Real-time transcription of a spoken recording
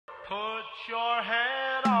Put your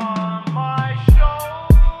head on my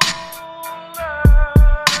shoulder,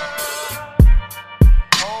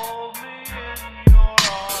 hold me in your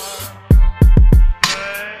arms,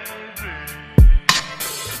 baby,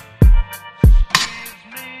 squeeze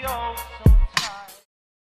me oh so tight.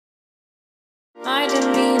 My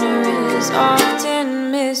demeanor is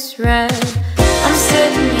often misread. I'm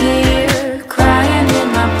sitting here crying in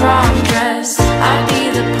my prom dress. I'd be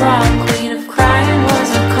the prom queen if crying was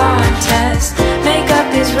a contest.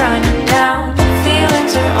 Makeup is running down,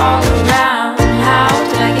 feelings are all around. How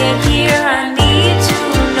did I get here? I need to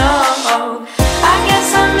know. I guess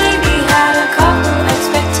I maybe had a couple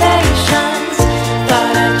expectations,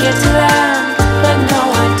 thought I'd get to them, but no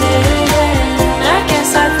I didn't. I guess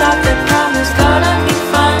I thought that prom was gonna be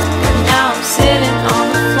fun, but now I'm sitting on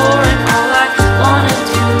the floor and all I wanna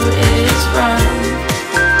do is run.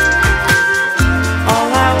 All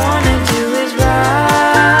I wanna do is run.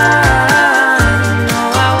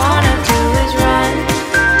 All I wanna do is run.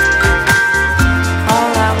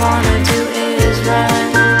 All I wanna do is run.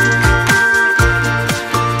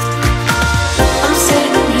 I'm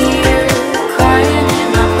sitting here crying in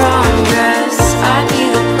my prom dress. I'd be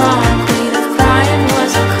the prom queen if crying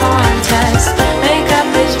was a contest. Makeup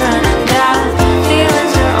is running down,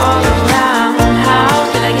 feelings are all around. How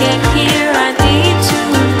did I get here? I need to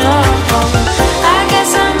know. I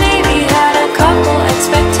guess I maybe had a couple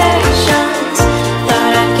expectations,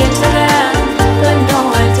 thought I'd get to them, but no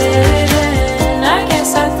I didn't. I guess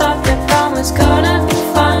I thought that prom was gonna be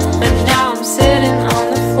fun, but now I'm sitting on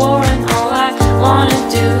the floor and all I wanna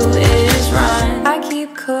do is run. I keep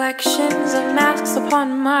collections of masks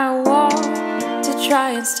upon my wall to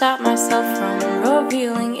try and stop myself from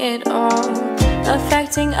revealing it all.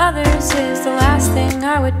 Affecting others is the last thing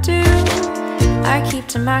I would do. I keep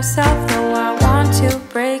to myself though I want to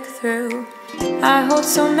break through. I hold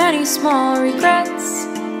so many small regrets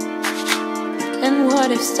and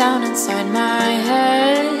what ifs down inside my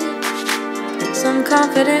head. Some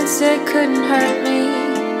confidence it couldn't hurt me.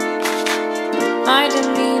 My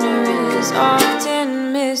demeanor is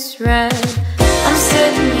often misread. I'm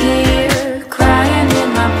sitting here crying in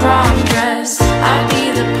my prom dress. I'd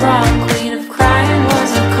be the prom